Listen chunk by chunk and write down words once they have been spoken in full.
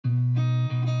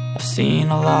I've seen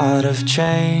a lot of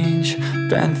change,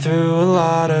 been through a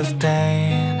lot of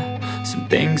pain. Some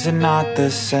things are not the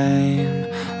same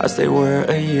as they were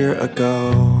a year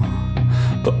ago,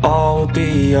 but all will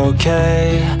be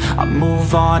okay. I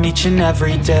move on each and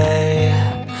every day.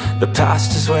 The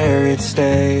past is where it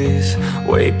stays,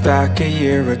 way back a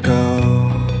year ago.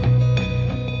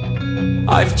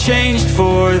 I've changed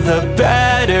for the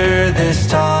better this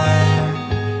time.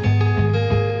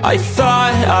 I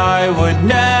thought I would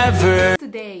never.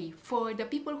 Today, for the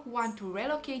people who want to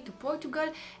relocate to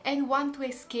Portugal and want to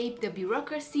escape the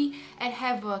bureaucracy and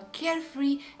have a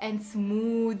carefree and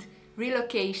smooth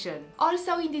relocation.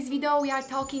 Also in this video we are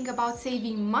talking about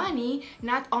saving money,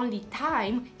 not only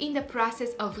time, in the process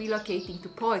of relocating to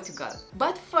Portugal.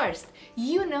 But first,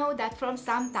 you know that from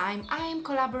some time I am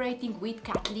collaborating with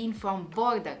Kathleen from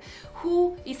Bordr,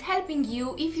 who is helping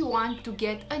you if you want to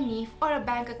get a NIF or a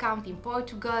bank account in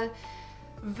Portugal.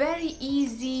 Very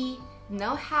easy,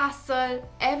 no hassle,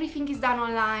 everything is done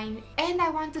online, and I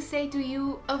want to say to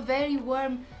you a very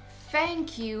warm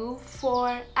thank you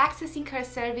for accessing her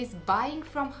service, buying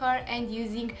from her and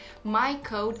using my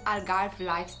code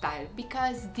ALGARVELIFESTYLE,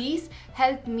 because this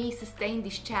helped me sustain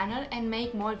this channel and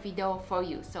make more video for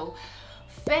you. So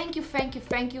thank you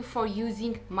for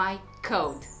using my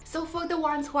code. So for the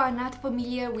ones who are not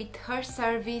familiar with her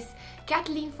service,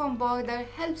 Kathleen from Bordr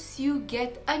helps you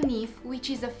get a NIF, which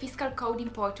is a fiscal code in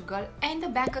Portugal, and a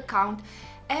bank account.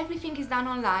 Everything is done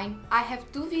online. I have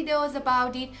two videos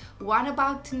about it, one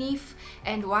about NIF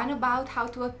and one about how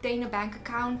to obtain a bank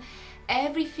account.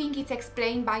 Everything is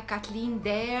explained by Kathleen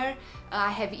there.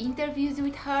 I have interviews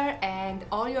with her and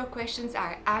all your questions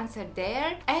are answered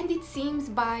there. And it seems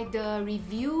by the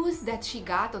reviews that she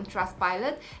got on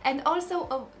Trustpilot and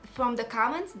also from the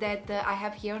comments that I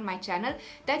have here on my channel,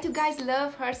 that you guys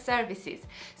love her services.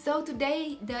 So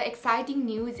today the exciting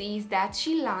news is that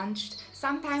she launched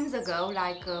some times ago,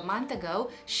 like a month ago,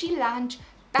 she launched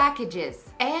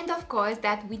packages. And of course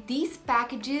that with these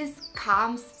packages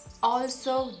comes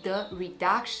also the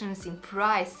reductions in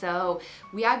price. So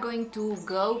we are going to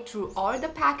go through all the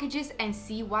packages and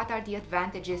see what are the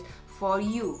advantages for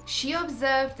you. She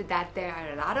observed that there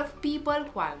are a lot of people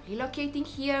who are relocating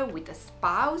here with a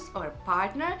spouse or a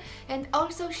partner, and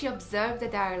also she observed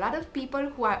that there are a lot of people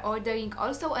who are ordering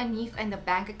also a NIF and a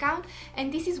bank account,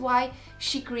 and this is why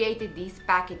she created these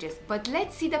packages. But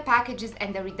let's see the packages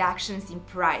and the reductions in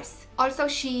price. Also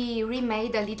she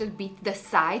remade a little bit the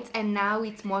sites and now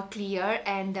it's more clear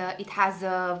and it has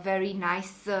a very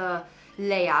nice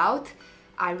layout.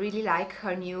 I really like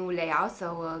her new layout,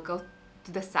 so go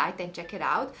to the site and check it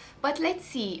out. But let's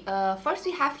see, first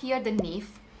we have here the NIF,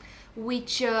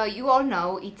 which you all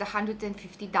know it's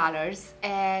 $150,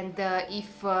 and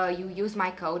if you use my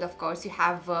code, of course, you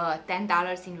have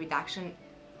 $10 in reduction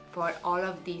for all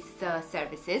of these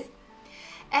services.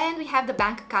 And we have the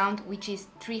bank account, which is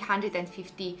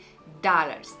 $350.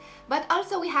 But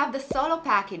also we have the solo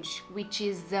package, which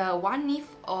is one NIF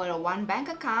or one bank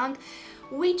account,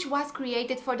 which was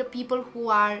created for the people who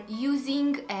are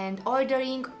using and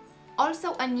ordering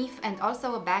also a NIF and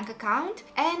also a bank account,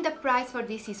 and the price for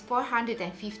this is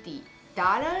 $450,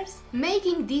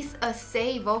 making this a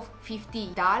save of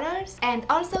 $50. And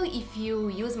also if you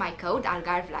use my code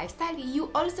ALGARVELIFESTYLE, you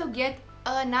also get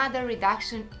another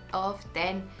reduction of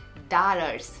 $10.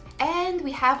 And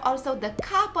we have also the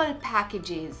couple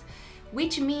packages,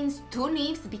 which means two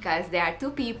NIFs because there are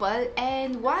two people,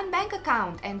 and one bank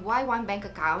account. And why one bank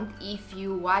account? If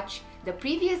you watch the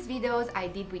previous videos I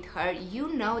did with her, you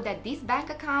know that this bank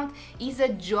account is a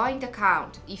joint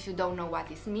account. If you don't know what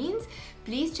this means,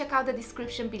 please check out the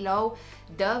description below,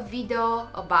 the video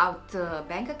about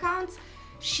bank accounts.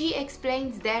 She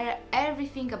explains there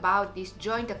everything about this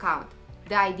joint account.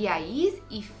 The idea is,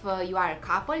 if you are a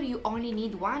couple, you only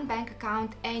need one bank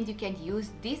account and you can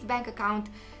use this bank account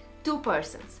two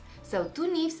persons. So two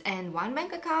NIFs and one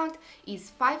bank account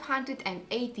is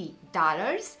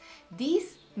 $580.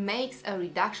 This makes a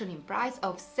reduction in price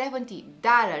of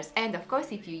 $70. And of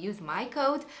course, if you use my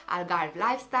code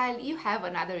ALGARVELIFESTYLE, you have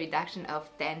another reduction of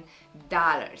 $10.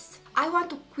 I want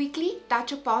to quickly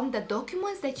touch upon the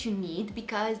documents that you need,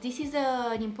 because this is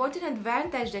an important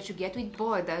advantage that you get with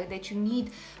Bordr, that you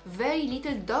need very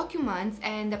little documents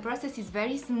and the process is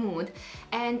very smooth.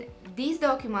 And these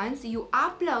documents you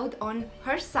upload on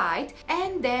her site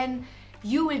and then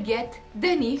you will get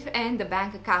the NIF and the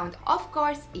bank account. Of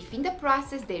course, if in the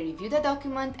process they review the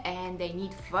document and they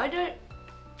need further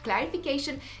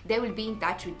clarification, they will be in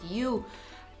touch with you.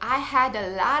 I had a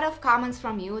lot of comments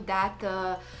from you that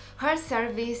her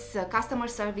service, customer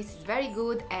service, is very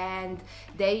good and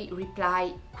they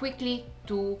reply quickly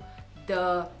to the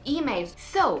emails.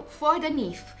 So for the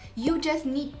NIF, you just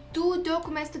need 2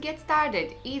 documents to get started.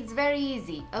 It's very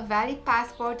easy: a valid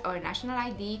passport or national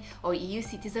ID or EU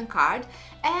citizen card,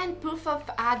 and proof of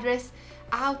address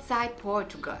outside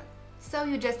Portugal. So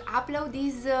you just upload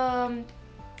these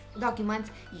documents,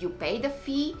 you pay the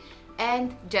fee,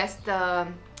 and just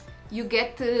you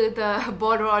get the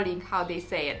ball rolling, how they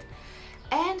say it.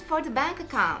 And for the bank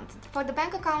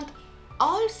account,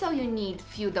 also you need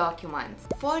few documents.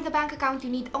 For the bank account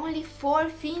you need only 4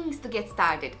 things to get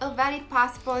started: a valid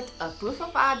passport, a proof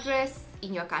of address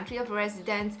in your country of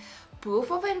residence,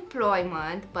 proof of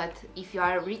employment, but if you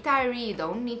are a retiree you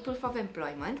don't need proof of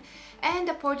employment, and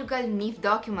a Portugal NIF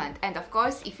document. And of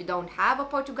course, if you don't have a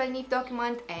Portugal NIF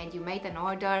document and you made an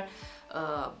order,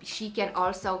 she can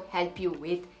also help you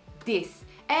with this,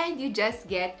 and you just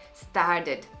get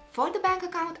started. For the bank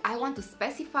account, I want to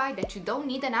specify that you don't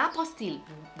need an apostille.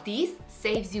 This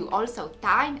saves you also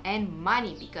time and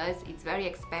money because it's very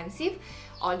expensive,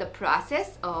 all the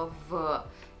process of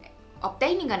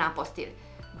obtaining an apostille.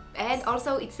 And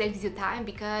also it saves you time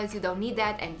because you don't need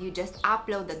that, and you just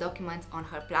upload the documents on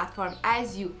her platform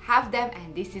as you have them,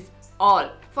 and this is all.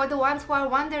 For the ones who are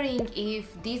wondering if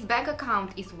this bank account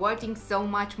is worth so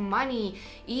much money,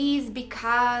 is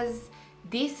because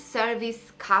this service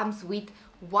comes with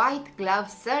white glove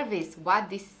service. What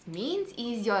this means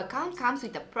is your account comes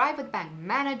with a private bank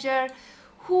manager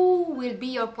who will be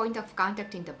your point of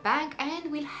contact in the bank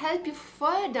and will help you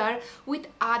further with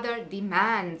other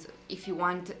demands. If you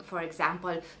want, for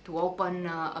example, to open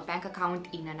a bank account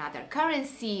in another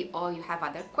currency, or you have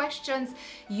other questions,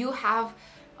 you have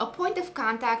a point of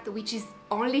contact which is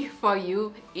only for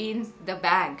you in the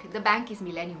bank. The bank is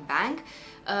Millennium Bank,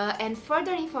 and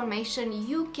further information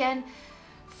you can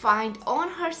find on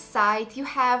her site. You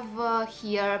have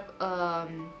here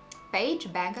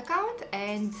page bank account,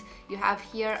 and you have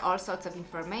here all sorts of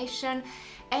information.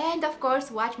 And of course,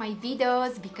 watch my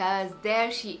videos because there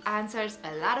she answers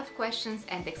a lot of questions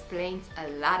and explains a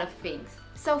lot of things.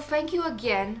 So thank you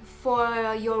again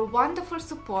for your wonderful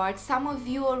support. Some of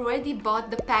you already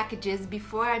bought the packages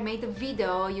before I made the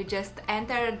video. You just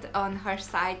entered on her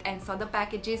site and saw the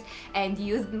packages and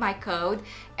used my code.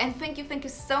 And thank you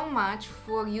so much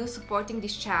for you supporting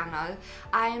this channel.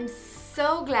 I am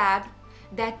so glad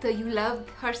that you loved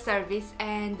her service,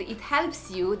 and it helps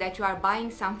you, that you are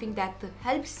buying something that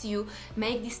helps you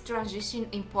make this transition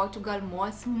in Portugal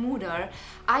more smoother.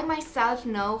 I myself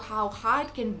know how hard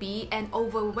it can be and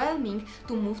overwhelming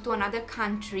to move to another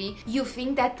country. You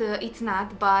think that it's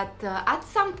not, but at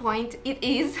some point it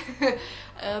is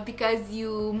because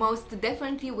you most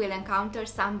definitely will encounter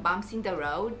some bumps in the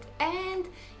road. And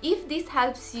if this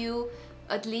helps you,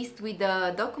 at least with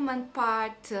the document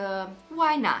part,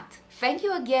 why not? Thank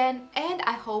you again, and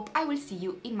I hope I will see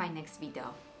you in my next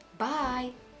video.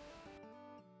 Bye!